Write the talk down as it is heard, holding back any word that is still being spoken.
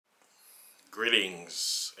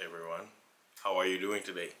Greetings everyone, how are you doing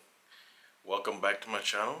today? Welcome back to my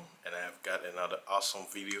channel, and I've got another awesome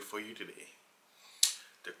video for you today.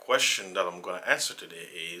 The question that I'm going to answer today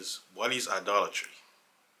is, what is idolatry?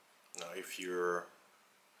 Now if you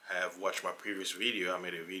have watched my previous video, I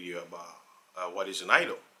made a video about what is an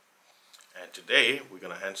idol, and today we're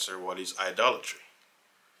going to answer what is idolatry.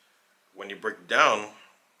 When you break down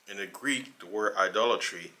in the Greek, the word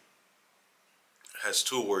idolatry has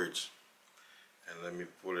two words. And let me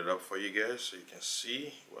pull it up for you guys so you can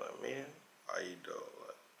see what I mean.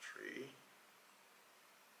 Idolatry.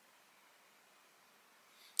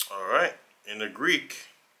 Alright, in the Greek,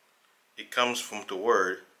 it comes from the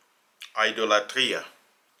word idolatria.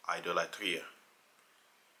 Idolatria.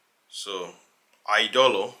 So,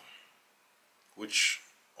 idolo, which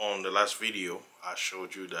on the last video I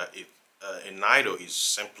showed you that an idol is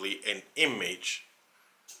simply an image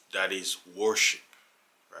that is worshipped.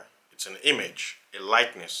 Right? It's an image, a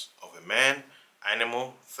likeness of a man,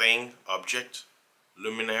 animal, thing, object,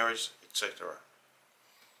 luminaries, etc.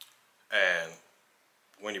 And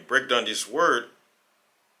when you break down this word,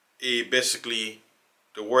 basically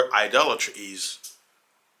the word idolatry is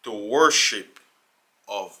the worship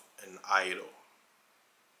of an idol.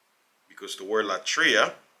 Because the word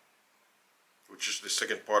latria, which is the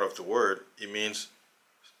second part of the word, it means,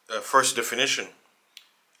 first definition,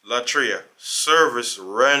 latria, service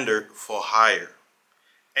rendered for hire.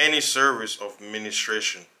 Any service of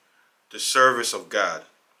ministration, the service of God.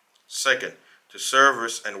 Second, the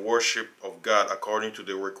service and worship of God according to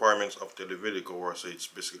the requirements of the Levitical law. So it's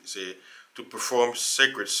basically say to perform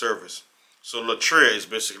sacred service. So latria is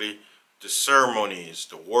basically the ceremonies,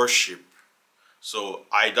 the worship. So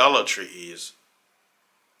idolatry is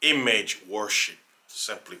image worship,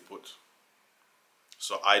 simply put.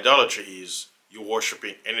 So idolatry is you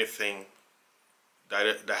worshiping anything that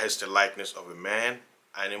has the likeness of a man,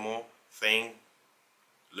 animal, thing,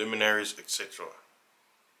 luminaries, etc.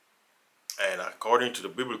 And according to the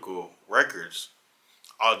biblical records,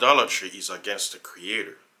 idolatry is against the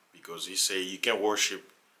Creator, because he say you can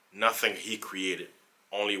worship nothing he created,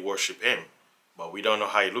 only worship him. But we don't know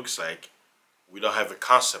how he looks like. We don't have a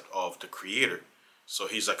concept of the Creator. So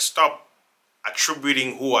he's like, stop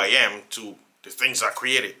attributing who I am to the things I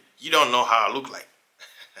created. You don't know how I look like.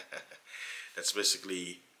 That's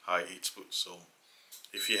basically how it's put. So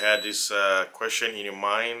if you had this question in your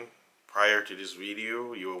mind prior to this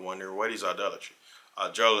video, you were wondering, what is idolatry?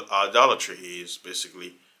 Idolatry is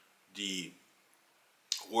basically the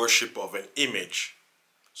worship of an image.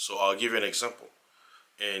 So I'll give you an example.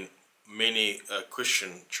 In many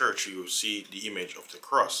Christian church, you will see the image of the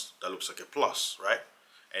cross that looks like a plus, right?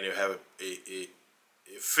 And you have a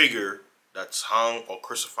figure that's hung or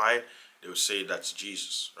crucified. They will say that's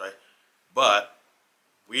Jesus, right? But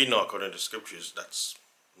we know, according to the scriptures, that's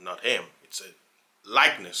not him. It's a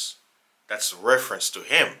likeness. That's a reference to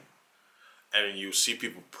him. And you see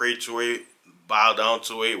people pray to it, bow down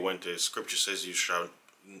to it, when the scripture says you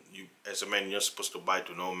as a man, you're supposed to bow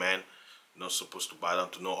to no man, you're not supposed to bow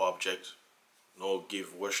down to no object, no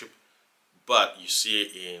give worship. But you see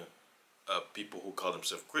it in people who call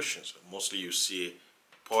themselves Christians. Mostly you see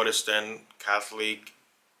Protestant, Catholic,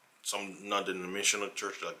 some non-denominational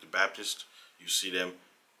church like the Baptist. You see them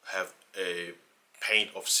have a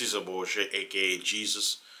paint of Caesar Borgia, aka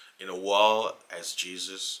Jesus, in a wall as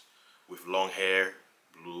Jesus with long hair,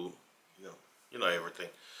 blue, you know everything.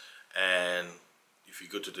 And if you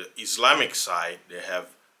go to the Islamic side, they have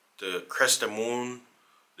the crescent moon,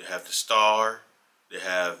 they have the star, they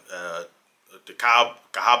have the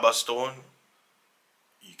Kaaba stone.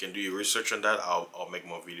 You can do your research on that. I'll make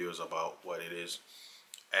more videos about what it is.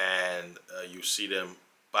 And you see them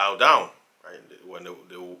bow down, right? When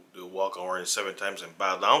they walk around 7 times and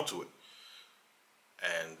bow down to it.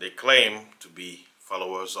 And they claim to be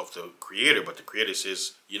followers of the Creator, but the Creator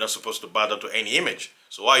says you're not supposed to bow down to any image.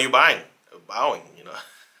 So why are you bowing,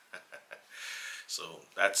 So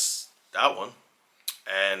that's that one.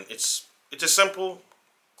 And it's a simple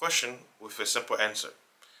question with a simple answer.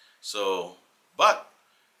 So, but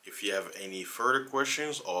if you have any further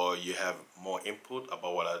questions or you have more input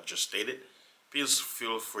about what I just stated, please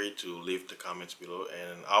feel free to leave the comments below,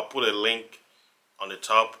 and I'll put a link on the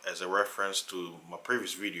top as a reference to my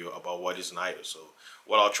previous video about what is an idol. So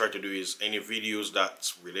what I'll try to do is any videos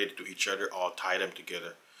that's related to each other, I'll tie them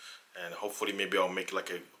together, and hopefully maybe I'll make like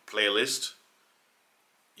a playlist,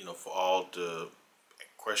 for all the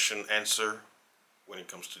question answer when it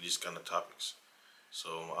comes to these kind of topics. So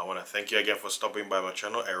I want to thank you again for stopping by my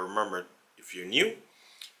channel, and remember, if you're new,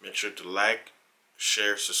 make sure to like,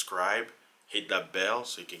 share, subscribe, hit that bell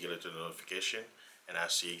so you can get a notification, and I'll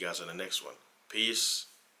see you guys on the next one. Peace,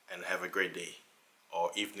 and have a great day, or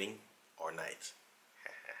evening, or night.